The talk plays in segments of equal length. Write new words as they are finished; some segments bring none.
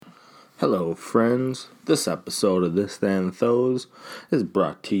Hello, friends. This episode of This, That, and Those is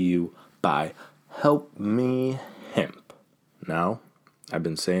brought to you by Help Me Hemp. Now, I've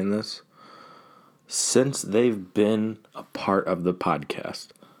been saying this since they've been a part of the podcast.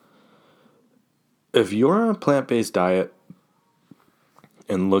 If you're on a plant-based diet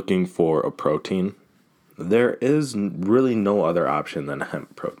and looking for a protein, there is really no other option than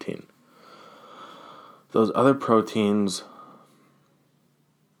hemp protein. Those other proteins,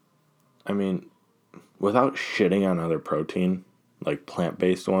 without shitting on other protein, like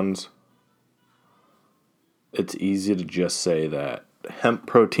plant-based ones, it's easy to just say that hemp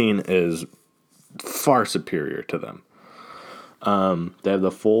protein is far superior to them. They have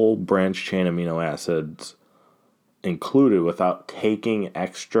the full branched chain amino acids included without taking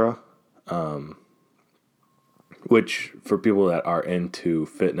extra, which for people that are into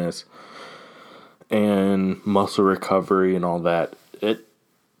fitness and muscle recovery and all that,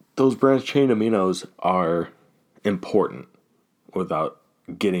 those branched chain aminos are important without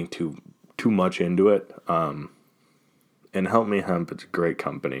getting too much into it. And Help Me Hemp, it's a great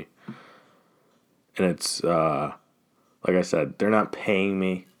company. And it's, like I said, they're not paying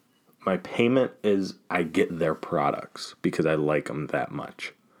me. My payment is I get their products because I like them that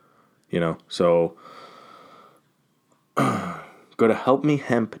much. So go to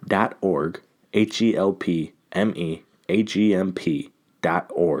helpmehemp.org,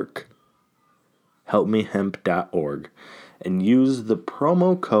 helpmehemp.org, helpmehemp.org, and use the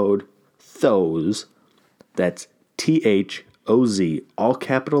promo code THOSE, that's THOZ, all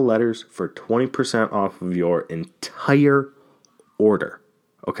capital letters, for 20% off of your entire order.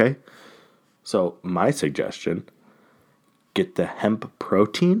 Okay? So my suggestion, get the hemp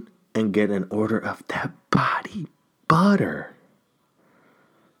protein and get an order of that body butter.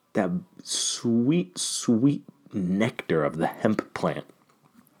 That sweet, sweet nectar of the hemp plant.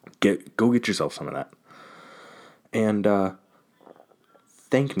 Go get yourself some of that. And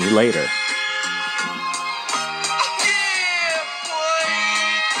thank me later.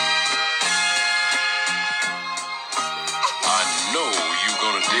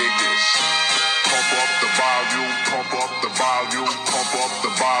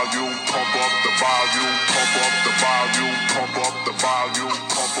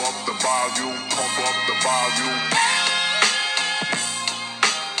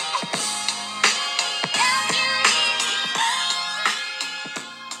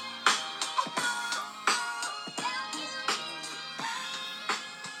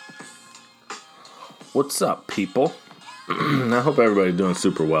 What's up, people? I hope everybody's doing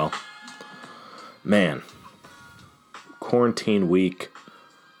super well. Man, quarantine week,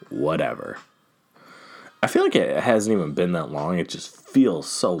 whatever. I feel like it hasn't even been that long. It just feels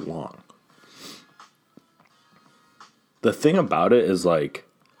so long. The thing about it is, like,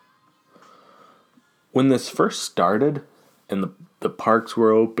 when this first started and the parks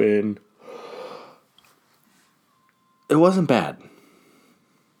were open, it wasn't bad.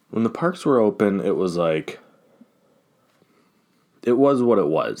 When the parks were open, it was like, it was what it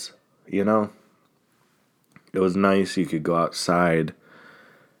was, It was nice. You could go outside.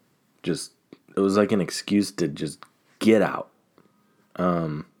 It was like an excuse to just get out.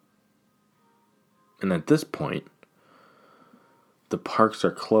 And at this point, the parks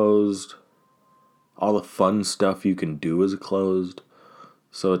are closed. All the fun stuff you can do is closed.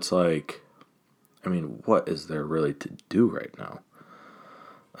 So it's like, what is there really to do right now?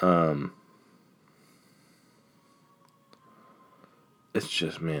 It's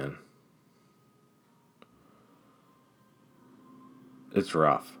just, man, it's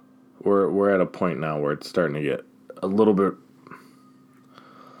rough. We're at a point now where it's starting to get I'm a little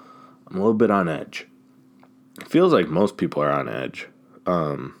bit on edge. It feels like most people are on edge.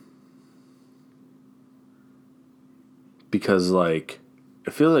 Because, like,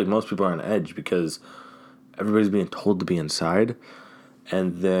 it feels like most people are on edge because everybody's being told to be inside.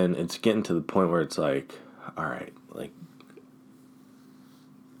 And then it's getting to the point where it's like, all right, like,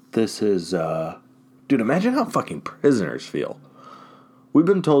 this is, dude, imagine how fucking prisoners feel. We've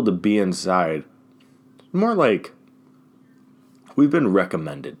been told to be inside. More like, we've been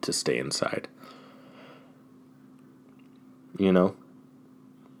recommended to stay inside.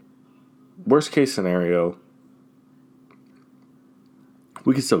 Worst case scenario,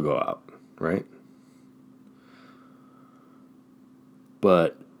 we can still go out, right?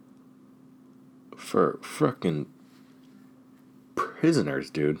 But for frickin' prisoners,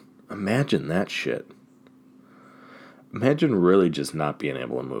 dude, imagine that shit. Imagine really just not being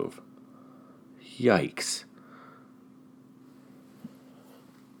able to move. Yikes.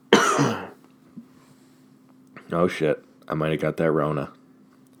 Oh shit, I might have got that Rona.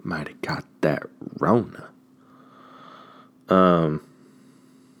 Might have got that Rona. Oh,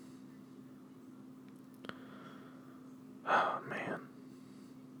 man.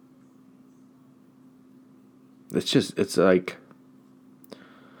 It's like,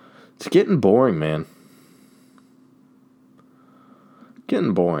 it's getting boring, man.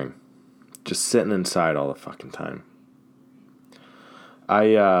 Getting boring. Just sitting inside all the fucking time.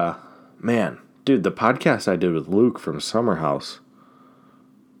 Man, dude, the podcast I did with Luke from Summer House,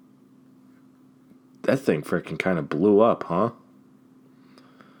 that thing freaking kind of blew up, huh?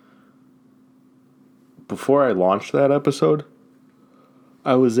 Before I launched that episode,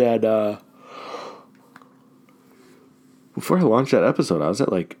 I was at, before I launched that episode, I was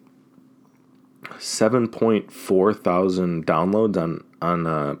at like 7.4 thousand downloads on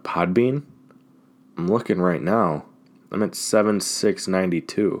Podbean. I'm looking right now. I'm at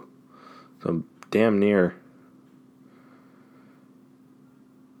 7,692. So I'm damn near.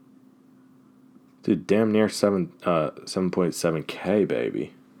 Dude, damn near 7.7K,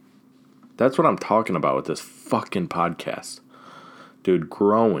 baby. That's what I'm talking about with this fucking podcast. Dude,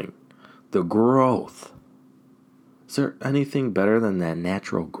 growing. The growth. Is there anything better than that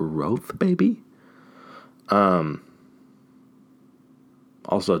natural growth, baby? Also,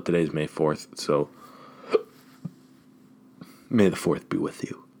 today's May 4th, so may the 4th be with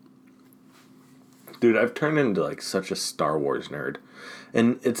you. Dude, I've turned into like such a Star Wars nerd.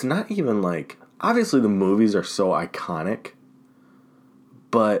 And it's not even like, obviously the movies are so iconic,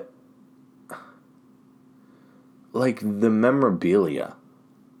 but like the memorabilia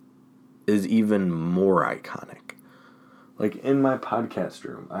is even more iconic. Like in my podcast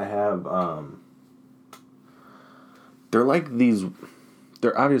room, I have, they're like these,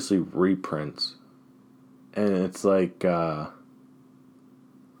 they're obviously reprints. And it's like, I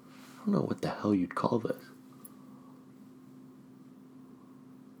don't know what the hell you'd call this.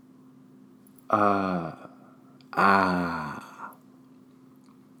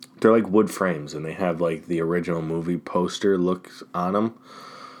 They're like wood frames, and they have like the original movie poster looks on them.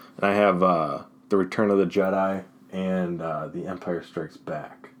 And I have The Return of the Jedi and The Empire Strikes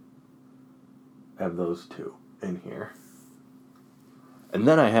Back. I have those two in here. And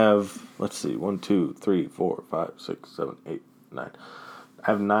then I have, let's see, 1, 2, 3, 4, 5, 6, 7, 8, 9. I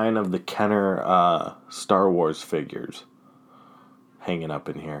have 9 of the Kenner Star Wars figures hanging up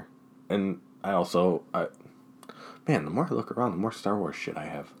in here. And I also, man, the more I look around, the more Star Wars shit I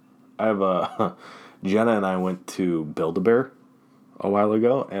have. I have, Jenna and I went to Build-A-Bear a while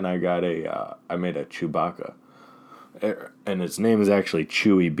ago, and I got I made a Chewbacca. And his name is actually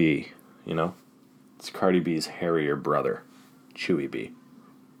Chewie B, you know? It's Cardi B's hairier brother, Chewie B.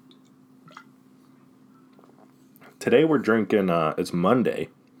 Today we're drinking, it's Monday.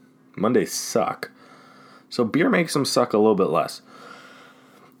 Mondays suck. So beer makes them suck a little bit less.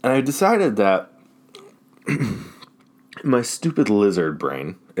 And I decided that my stupid lizard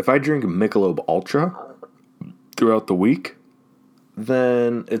brain, if I drink Michelob Ultra throughout the week,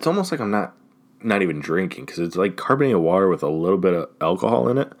 then it's almost like I'm not even drinking, because it's like carbonated water with a little bit of alcohol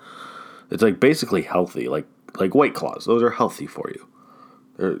in it. It's like basically healthy, like White Claws. Those are healthy for you.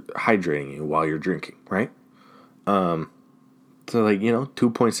 They're hydrating you while you're drinking, right? So like,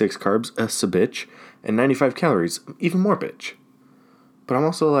 2.6 carbs, a bitch, and 95 calories, even more bitch. But I'm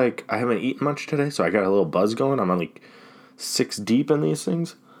also like, I haven't eaten much today, so I got a little buzz going. I'm on like 6 deep in these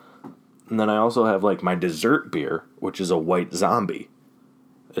things. And then I also have like my dessert beer, which is a White Zombie.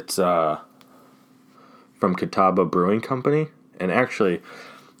 It's from Catawba Brewing Company. And actually,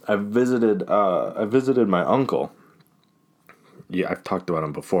 I visited my uncle. Yeah, I've talked about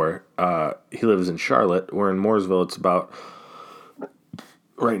him before. He lives in Charlotte. We're in Mooresville. It's about,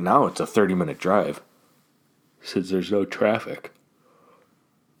 right now, it's a 30-minute drive, since there's no traffic.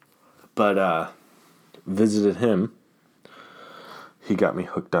 But, visited him. He got me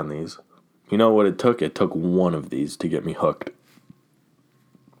hooked on these. You know what it took? It took one of these to get me hooked.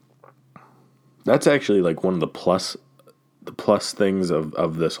 That's actually like one of the plus things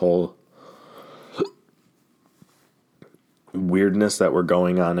of this whole weirdness that we're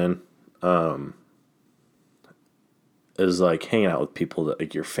going on in, is like hanging out with people that,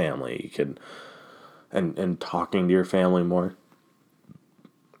 like, your family. You can, and talking to your family more.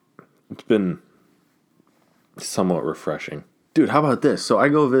 It's been somewhat refreshing. Dude, how about this? So I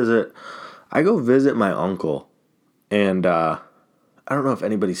go visit my uncle, and I don't know if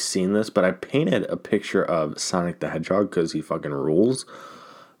anybody's seen this, but I painted a picture of Sonic the Hedgehog because he fucking rules.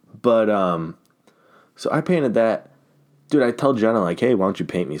 But so I painted that. Dude, I tell Jenna, like, hey, why don't you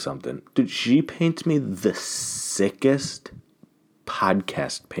paint me something? Dude, she paints me the sickest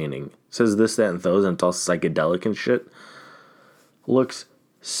podcast painting. Says this, that, and those, and it's all psychedelic and shit. Looks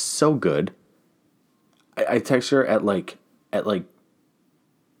so good. I text her at like I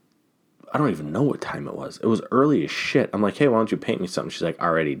don't even know what time it was. It was early as shit. I'm like, hey, why don't you paint me something? She's like, I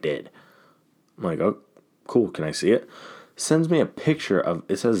already did. I'm like, oh, cool. Can I see it? Sends me a picture of,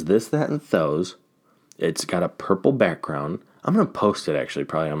 it says this, that, and those. It's got a purple background. I'm going to post it actually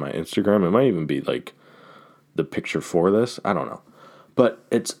probably on my Instagram. It might even be like the picture for this. I don't know. But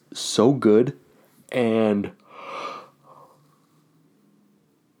it's so good. And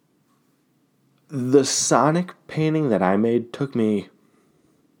the Sonic painting that I made took me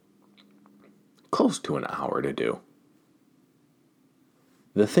close to an hour to do.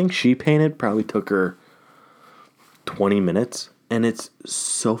 The thing she painted probably took her 20 minutes. And it's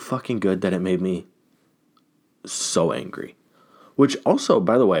so fucking good that it made me so angry. Which also,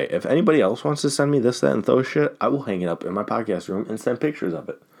 by the way, if anybody else wants to send me this, that, and those shit, I will hang it up in my podcast room and send pictures of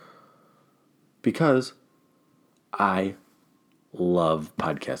it. Because I love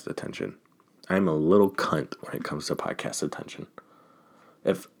podcast attention. I'm a little cunt when it comes to podcast attention.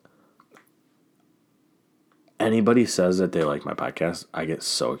 If anybody says that they like my podcast, I get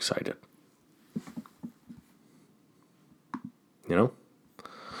so excited. You know?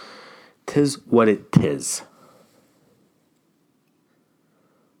 'Tis what it tis.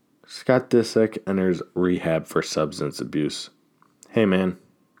 Scott Disick enters rehab for substance abuse. Hey, man.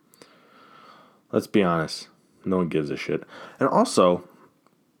 Let's be honest. No one gives a shit. And also,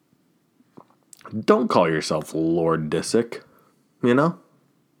 don't call yourself Lord Disick. You know?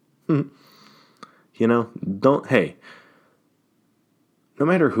 You know? Don't, hey. No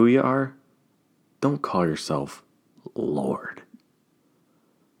matter who you are, don't call yourself Lord.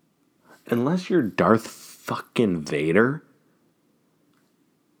 Unless you're Darth fucking Vader,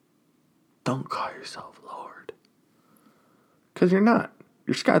 don't call yourself Lord. Because you're not.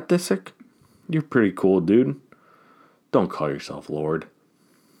 You're Scott Disick. You're pretty cool, dude. Don't call yourself Lord.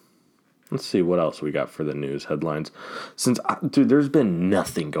 Let's see what else we got for the news headlines. Dude, there's been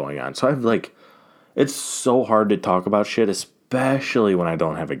nothing going on. So I've it's so hard to talk about shit, especially when I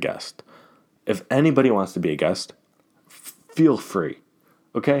don't have a guest. If anybody wants to be a guest, feel free.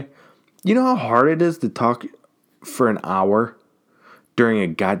 Okay? You know how hard it is to talk for an hour during a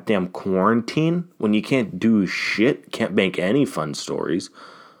goddamn quarantine when you can't do shit, can't make any fun stories?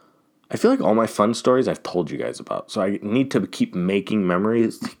 I feel like all my fun stories I've told you guys about. So I need to keep making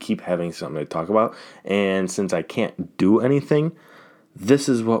memories to keep having something to talk about. And since I can't do anything, this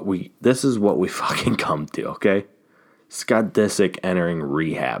is what we fucking come to, okay? Scott Disick entering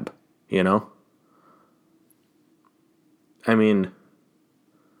rehab, you know? I mean,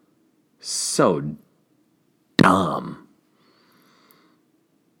 so dumb.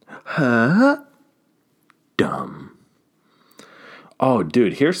 Huh? Dumb. Oh,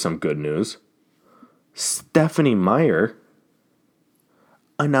 dude, here's some good news. Stephenie Meyer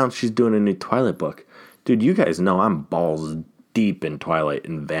announced she's doing a new Twilight book. Dude, you guys know I'm balls deep in Twilight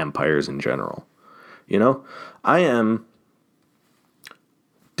and vampires in general. You know? I am...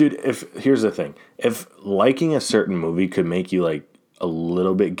 Dude, here's the thing. If liking a certain movie could make you, like, a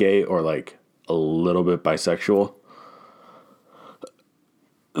little bit gay or, like, a little bit bisexual,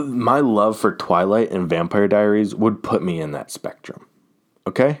 my love for Twilight and Vampire Diaries would put me in that spectrum.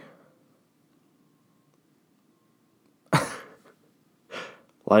 Okay?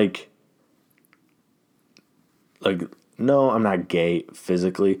 Like, no, I'm not gay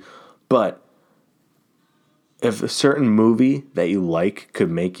physically, but if a certain movie that you like could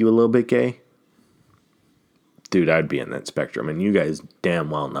make you a little bit gay, dude, I'd be in that spectrum, and you guys damn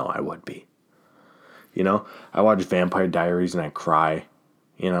well know I would be. You know, I watch Vampire Diaries and I cry,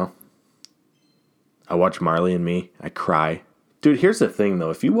 you know? I watch Marley and Me, I cry. Dude, here's the thing, though.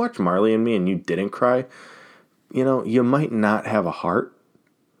 If you watch Marley and Me and you didn't cry, you know, you might not have a heart.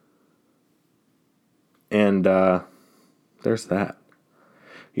 And, there's that.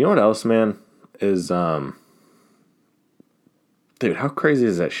 You know what else, man, is, dude, how crazy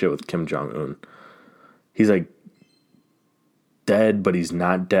is that shit with Kim Jong-un? He's, like, dead, but he's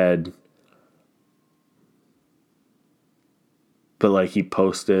not dead. But, like, he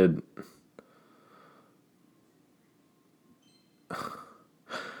posted...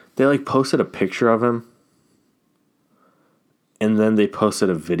 They, like, posted a picture of him. And then they posted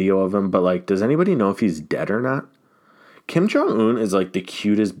a video of him. But, like, does anybody know if he's dead or not? Kim Jong-un is, like, the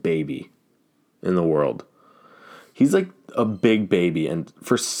cutest baby in the world. He's, like, a big baby. And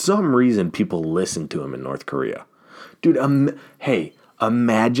for some reason, people listen to him in North Korea. Dude, hey,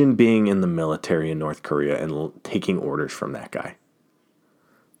 imagine being in the military in North Korea and taking orders from that guy.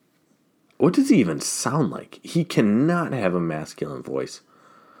 What does he even sound like? He cannot have a masculine voice.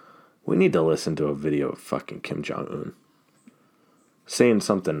 We need to listen to a video of fucking Kim Jong-un. saying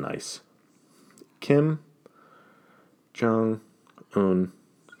something nice. Kim Jong-un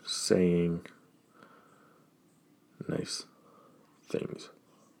saying nice things.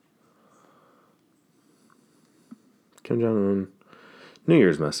 Kim Jong-un, New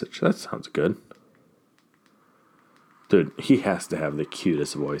Year's message. That sounds good. Dude, he has to have the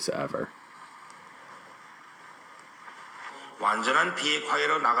cutest voice ever. 완전한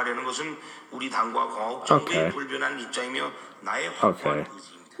비핵화로 나가려는 것은 우리 당과 공화국 정부의 불변한 입장이며 나의 확고한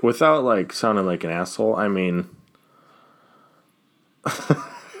의지입니다. Without like sounding like an asshole, I mean,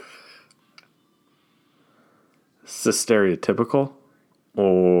 is this stereotypical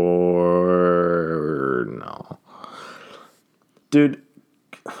or no? Dude,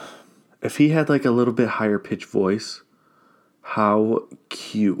 if he had like a little bit higher pitched voice, how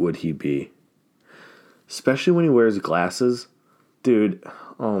cute would he be? Especially when he wears glasses. Dude,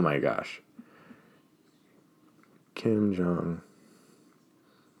 oh my gosh. Kim Jong-un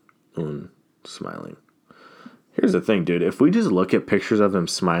smiling. Here's the thing, dude. If we just look at pictures of him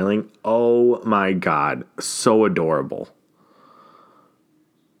smiling, oh my god, so adorable.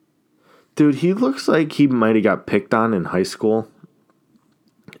 Dude, he looks like he might have got picked on in high school,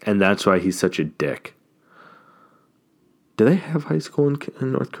 and that's why he's such a dick. Do they have high school in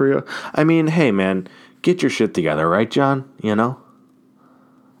North Korea? I mean, hey, man, get your shit together, right, John? You know?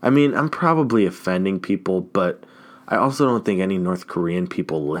 I mean, I'm probably offending people, but I also don't think any North Korean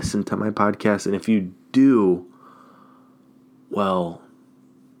people listen to my podcast. And if you do, well,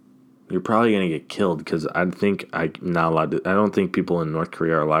 you're probably going to get killed because I think I'm not allowed to. I don't think people in North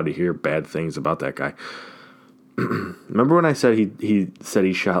Korea are allowed to hear bad things about that guy. Remember when I said he said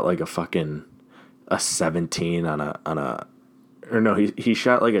he shot like a 17 he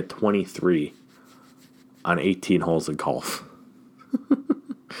shot like a 23 on 18 holes of golf.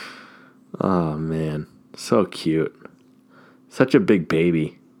 Oh man, so cute. Such a big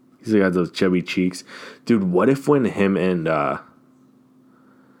baby. He's got those chubby cheeks. Dude, what if when him and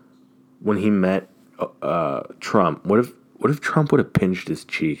when he met Trump, what if Trump would have pinched his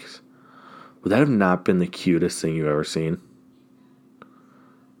cheeks? Would that have not been the cutest thing you've ever seen?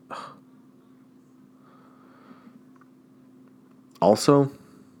 Also,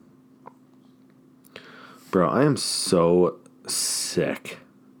 bro, I am so sick.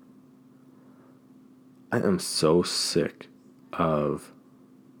 I am so sick of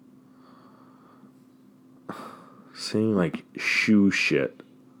seeing like shoe shit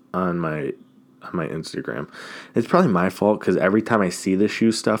on my Instagram. It's probably my fault because every time I see the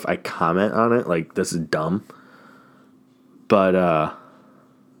shoe stuff, I comment on it like this is dumb. But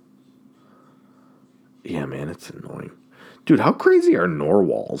yeah, man, it's annoying. Dude, how crazy are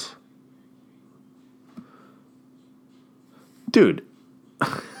Norwals? Dude,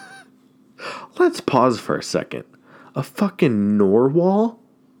 let's pause for a second. A fucking Norwal?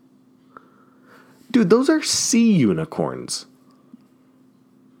 Dude, those are sea unicorns.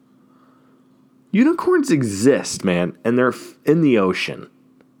 Unicorns exist, man, and they're in the ocean.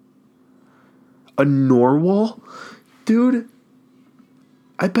 A Norwal? Dude,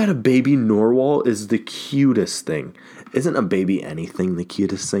 I bet a baby Norwal is the cutest thing. Isn't a baby anything the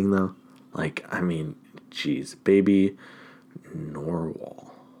cutest thing, though? Like, I mean, geez, baby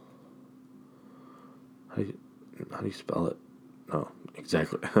Norwal. How do you spell it? Oh,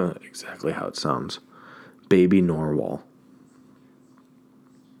 exactly how it sounds. Baby Norwal.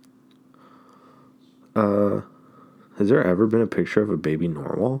 Has there ever been a picture of a baby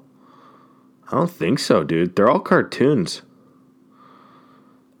Norwal? I don't think so, dude. They're all cartoons.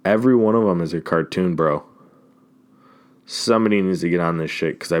 Every one of them is a cartoon, bro. Somebody needs to get on this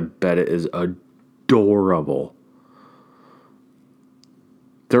shit because I bet it is adorable.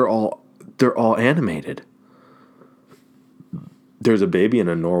 They're all animated. There's a baby in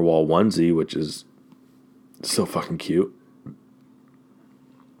a Norwal onesie, which is so fucking cute.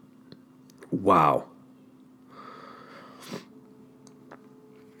 Wow.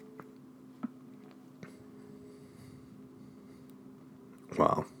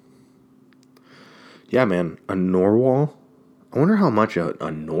 Wow. Yeah, man. A Norwal? I wonder how much a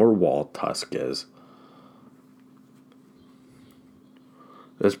Norwal tusk is.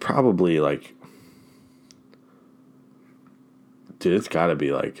 It's probably like... Dude, it's gotta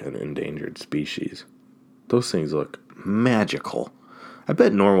be like an endangered species. Those things look magical. I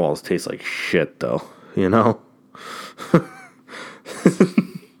bet Norwals taste like shit, though. You know?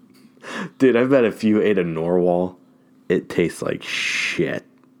 Dude, I bet if you ate a Norwal, it tastes like shit.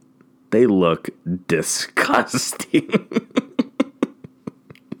 They look disgusting.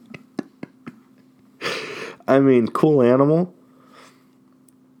 I mean, cool animal.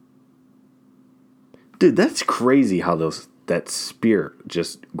 Dude, that's crazy how that spear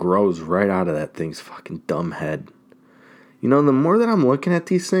just grows right out of that thing's fucking dumb head. You know, the more that I'm looking at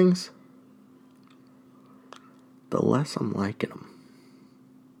these things, the less I'm liking them.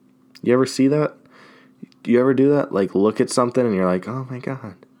 You ever see that? Do you ever do that? Like, look at something and you're like, oh my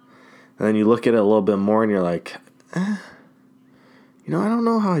God. And then you look at it a little bit more and you're like, you know, I don't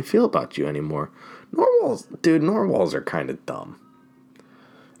know how I feel about you anymore. Narwhals are kind of dumb.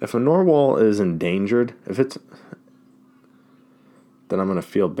 If a narwhal is endangered, then I'm going to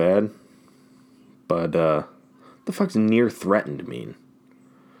feel bad. But, the fuck's near threatened mean?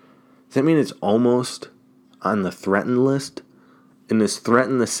 Does that mean it's almost on the threatened list? And is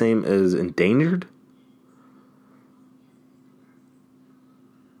threatened the same as endangered?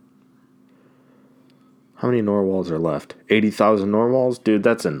 How many narwhals are left? 80,000 narwhals? Dude,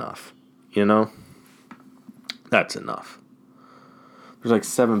 that's enough. You know? That's enough. There's like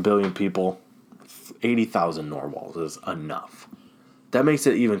 7 billion people. 80,000 narwhals is enough. That makes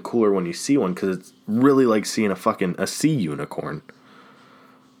it even cooler when you see one, because it's really like seeing a sea unicorn.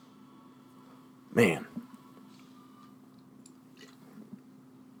 Man.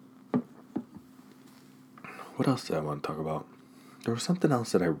 What else did I want to talk about? There was something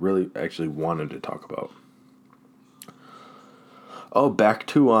else that I really actually wanted to talk about. Oh, back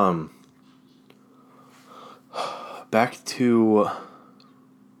to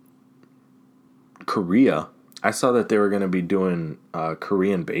Korea. I saw that they were going to be doing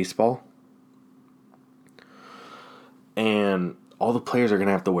Korean baseball. And all the players are going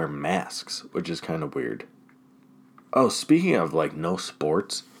to have to wear masks, which is kind of weird. Oh, speaking of like no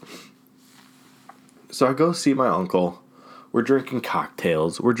sports. So I go see my uncle. We're drinking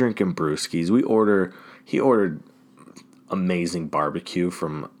cocktails. We're drinking brewskis. He ordered amazing barbecue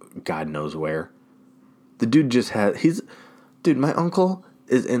from God knows where. The dude my uncle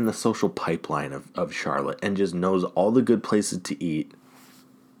is in the social pipeline of Charlotte and just knows all the good places to eat.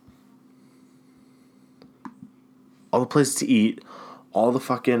 All the places to eat, all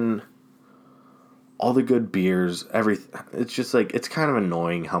the good beers, everything. It's just like, it's kind of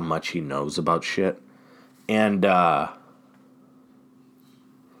annoying how much he knows about shit. And,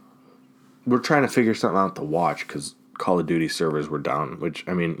 we're trying to figure something out to watch because Call of Duty servers were down, which,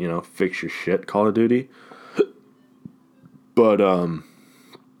 I mean, you know, fix your shit, Call of Duty. But,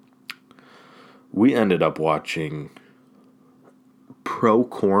 we ended up watching pro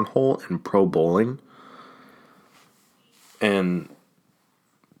cornhole and pro bowling. And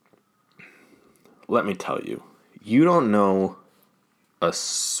let me tell you, you don't know a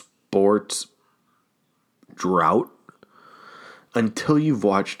sports drought until you've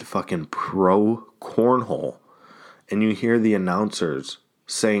watched fucking pro cornhole and you hear the announcers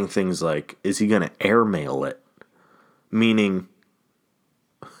saying things like, is he going to airmail it? Meaning,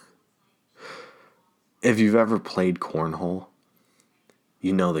 if you've ever played cornhole,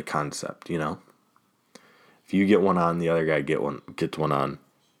 you know the concept, you know? If you get one on, the other guy gets one on,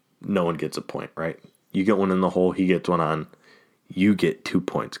 no one gets a point, right? You get one in the hole, he gets one on, you get 2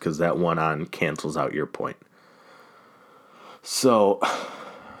 points because that one on cancels out your point. So,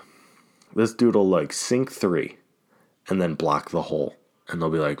 this dude will like sink 3 and then block the hole. And they'll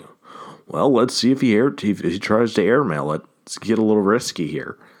be like, well, let's see if he tries to airmail it. Let's get a little risky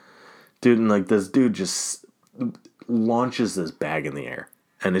here. Dude, and like this dude just launches this bag in the air.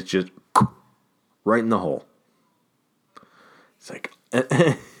 And it's just right in the hole. It's like,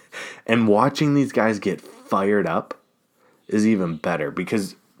 and watching these guys get fired up is even better.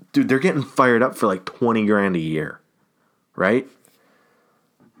 Because, dude, they're getting fired up for like 20 grand a year. Right?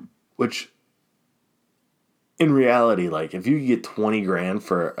 Which, in reality, like, if you get 20 grand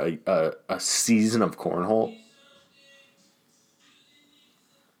for a season of cornhole,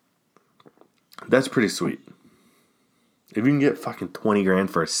 that's pretty sweet. If you can get fucking 20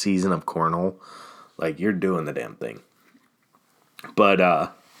 grand for a season of cornhole, like, you're doing the damn thing. But,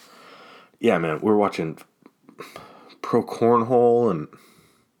 yeah, man, we're watching pro cornhole and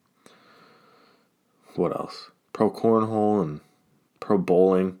what else? Pro cornhole and pro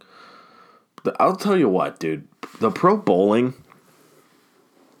bowling. I'll tell you what, dude. The pro bowling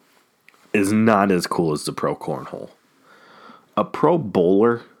is not as cool as the pro cornhole. A pro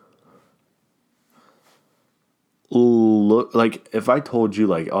bowler, look like, if I told you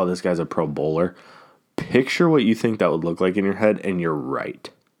like, oh, this guy's a pro bowler, picture what you think that would look like in your head, and you're right.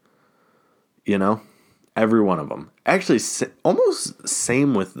 You know, every one of them. Actually, almost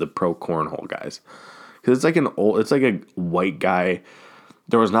same with the pro cornhole guys, because it's like a white guy.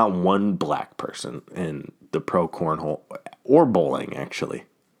 There was not one black person in the pro cornhole or bowling, actually.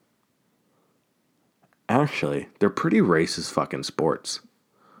 Actually, they're pretty racist fucking sports.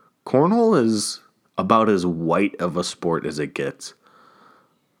 Cornhole is About as white of a sport as it gets.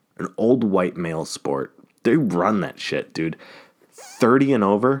 An old white male sport. They run that shit, dude. 40 and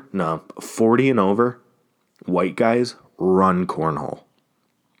over, white guys run cornhole.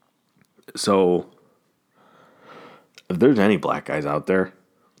 So, if there's any black guys out there,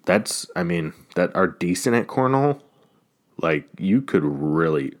 that are decent at cornhole, like, you could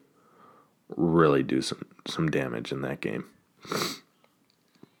really, really do some damage in that game.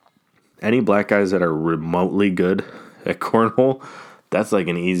 Any black guys that are remotely good at cornhole, that's like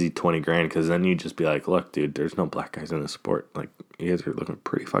an easy 20 grand, because then you just be like, look, dude, there's no black guys in this sport. Like, you guys are looking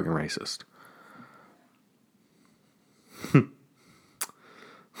pretty fucking racist.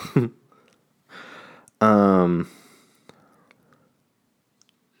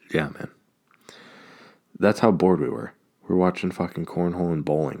 Yeah, man. That's how bored we were. We're watching fucking cornhole and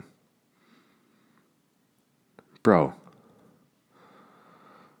bowling. Bro.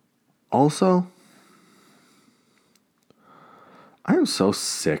 Also, I am so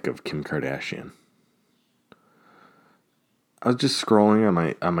sick of Kim Kardashian. I was just scrolling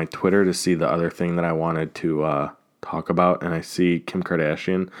on my Twitter to see the other thing that I wanted to talk about, and I see Kim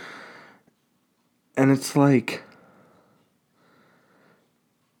Kardashian, and it's like,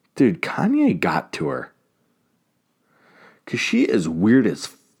 dude, Kanye got to her. Because she is weird as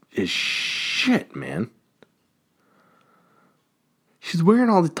shit, man. She's wearing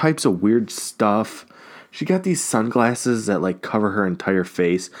all the types of weird stuff. She got these sunglasses that, like, cover her entire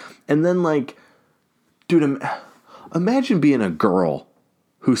face. And then, like, dude, imagine being a girl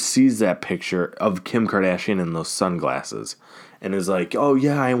who sees that picture of Kim Kardashian in those sunglasses and is like, oh,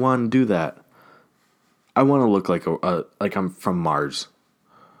 yeah, I want to do that. I want to look like I'm from Mars.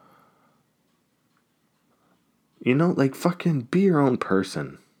 You know, like, fucking be your own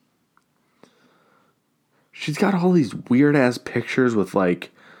person. She's got all these weird-ass pictures with,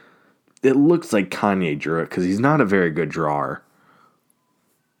 like, it looks like Kanye drew it, because he's not a very good drawer.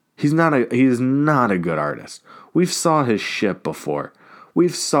 He's not a good artist. We've saw his shit before.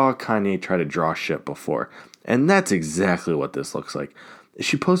 We've saw Kanye try to draw shit before. And that's exactly what this looks like.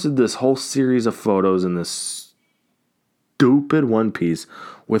 She posted this whole series of photos in this stupid one piece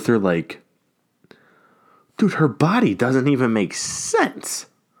with her, like, dude, her body doesn't even make sense.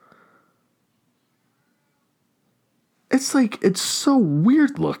 It's like, it's so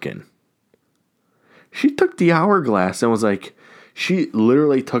weird looking. She took the hourglass and was like, she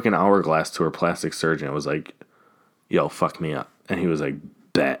literally took an hourglass to her plastic surgeon and was like, yo, fuck me up. And he was like,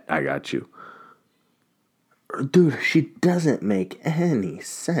 bet, I got you. Dude, she doesn't make any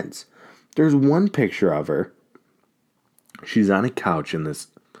sense. There's one picture of her. She's on a couch in this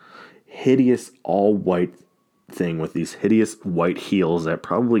hideous all white thing with these hideous white heels that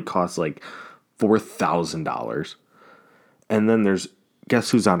probably cost like $4,000. And then there's, guess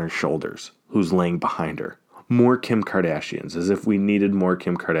who's on her shoulders? Who's laying behind her? More Kim Kardashians, as if we needed more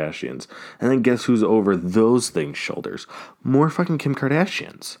Kim Kardashians. And then guess who's over those things' shoulders? More fucking Kim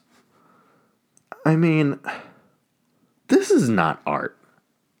Kardashians. I mean, this is not art.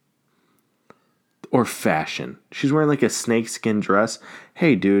 Or fashion. She's wearing like a snakeskin dress.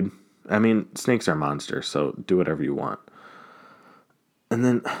 Hey, dude. I mean, snakes are monsters, so do whatever you want. And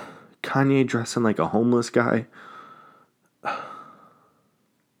then Kanye dressing like a homeless guy.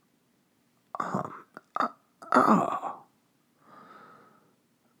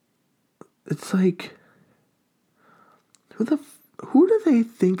 It's like, who do they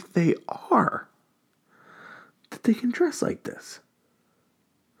think they are that they can dress like this?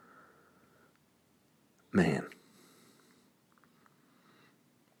 Man.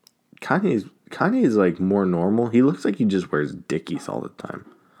 Kanye's like more normal. He looks like he just wears Dickies all the time.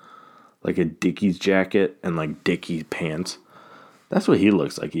 Like a Dickies jacket and like Dickies pants. That's what he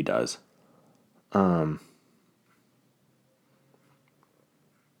looks like he does.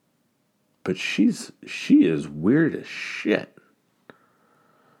 But she is weird as shit.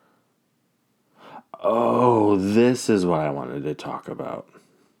 Oh, this is what I wanted to talk about.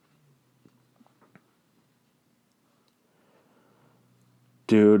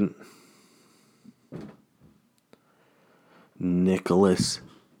 Dude. Nicolas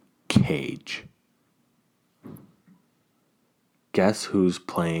Cage. Guess who's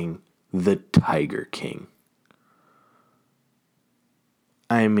playing the Tiger King?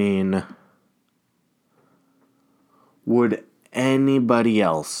 I mean, would anybody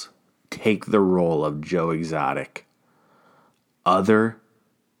else take the role of Joe Exotic other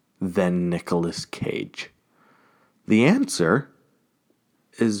than Nicolas Cage? The answer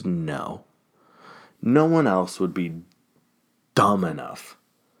is no. No one else would be dumb enough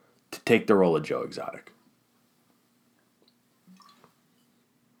to take the role of Joe Exotic.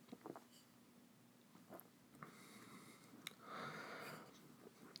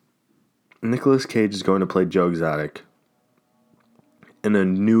 Nicolas Cage is going to play Joe Exotic in a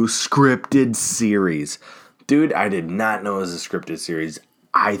new scripted series. Dude, I did not know it was a scripted series.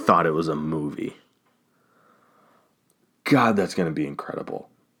 I thought it was a movie. God, that's going to be incredible.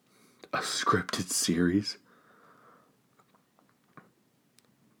 A scripted series?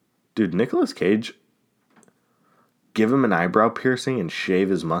 Dude, Nicolas Cage, give him an eyebrow piercing and shave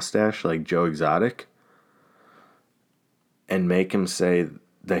his mustache like Joe Exotic and make him say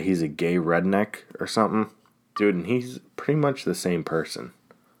that he's a gay redneck or something. Dude, and he's pretty much the same person.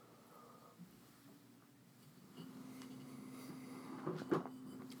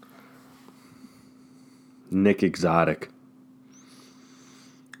 Nick Exotic.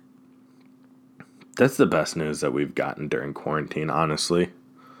 That's the best news that we've gotten during quarantine, honestly.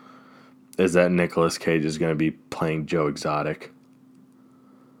 Is that Nicolas Cage is going to be playing Joe Exotic.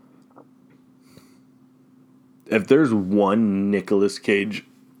 If there's one Nicolas Cage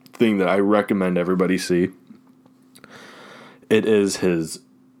thing that I recommend everybody see, it is his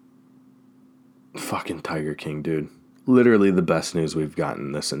fucking Tiger King, dude. Literally the best news we've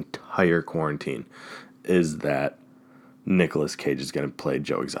gotten this entire quarantine is that Nicolas Cage is going to play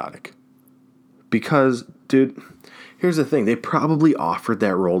Joe Exotic. Because, dude, here's the thing. They probably offered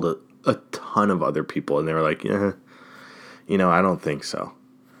that role to a ton of other people, and they were like, yeah, I don't think so.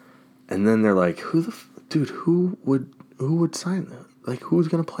 And then they're like, who would sign that? Like, who's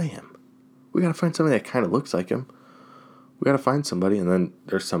going to play him? We got to find somebody that kind of looks like him. We got to find somebody, and then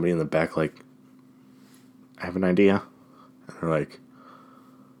there's somebody in the back like, I have an idea. And they're like,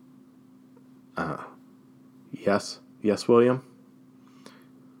 yes, William.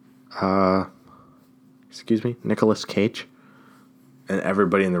 Excuse me, Nicolas Cage. And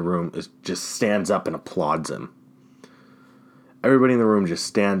everybody in the room just stands up and applauds him. Everybody in the room just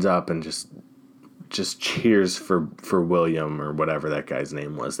stands up and just cheers for William or whatever that guy's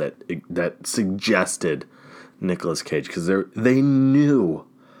name was that suggested Nicolas Cage, because they knew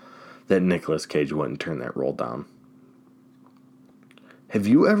that Nicolas Cage wouldn't turn that role down. Have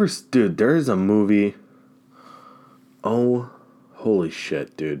you ever... Dude, there is a movie... Oh, holy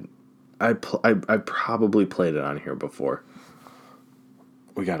shit, dude. I probably played it on here before.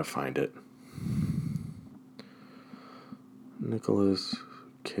 We gotta find it. Nicolas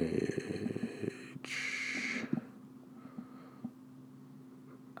Cage.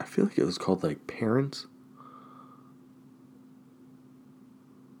 I feel like it was called, like, Parents.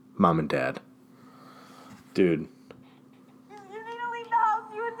 Mom and Dad. Dude. You need to leave the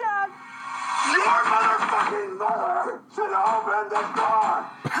house, you and Dad. Your motherfucking mother should open the door.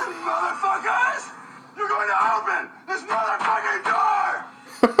 Motherfuckers! You're going to open this motherfucking door!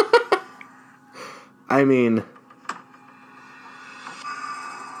 I mean...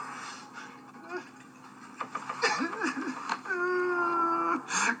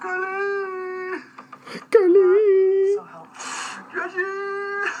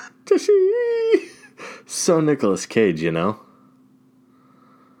 So Nicolas Cage, you know?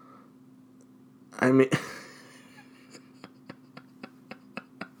 I mean...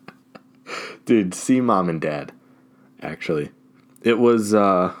 Dude, see Mom and Dad, actually. It was,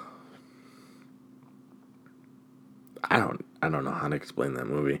 I don't know how to explain that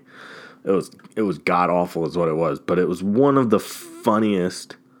movie. It was god-awful is what it was, but it was one of the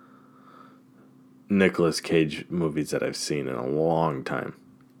funniest Nicolas Cage movies that I've seen in a long time.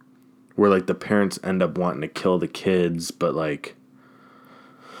 Where, like, the parents end up wanting to kill the kids, but, like...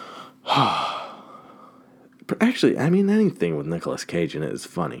 But actually, I mean, anything with Nicolas Cage in it is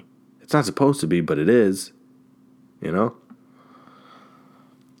funny. It's not supposed to be, but it is. You know?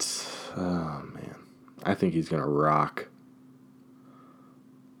 Oh, man. I think he's gonna rock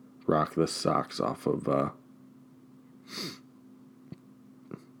the socks off of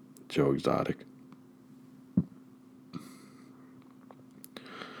Joe Exotic.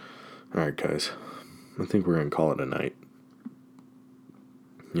 Alright, guys. I think we're gonna call it a night.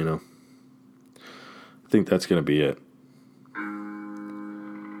 You know? I think that's gonna be it.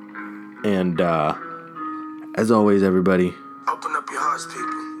 And, as always, everybody, Open up your hearts,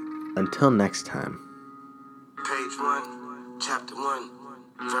 people. until next time. Page 1, chapter 1,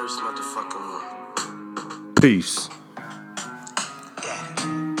 verse motherfucking 1. Peace.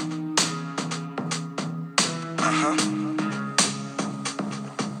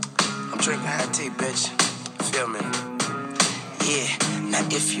 I'm drinking hot tea, bitch. Feel me? Yeah, now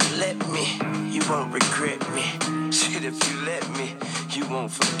if you let me, you won't regret me. Shit, if you let me, you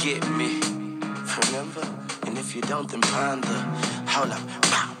won't forget me. Remember? And if you don't, then ponder. Hold up,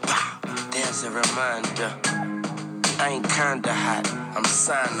 pow, pow. There's a reminder. I ain't kinda hot, I'm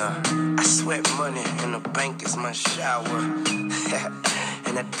signer. I sweat money and the bank is my shower.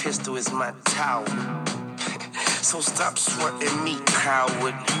 and that pistol is my tower. So stop sweating me,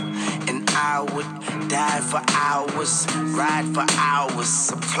 coward. And I would die for hours, ride for hours,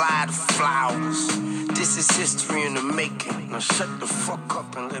 supply the flowers. This is history in the making. Now shut the fuck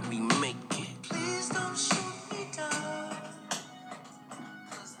up and let me make it. Please don't shoot.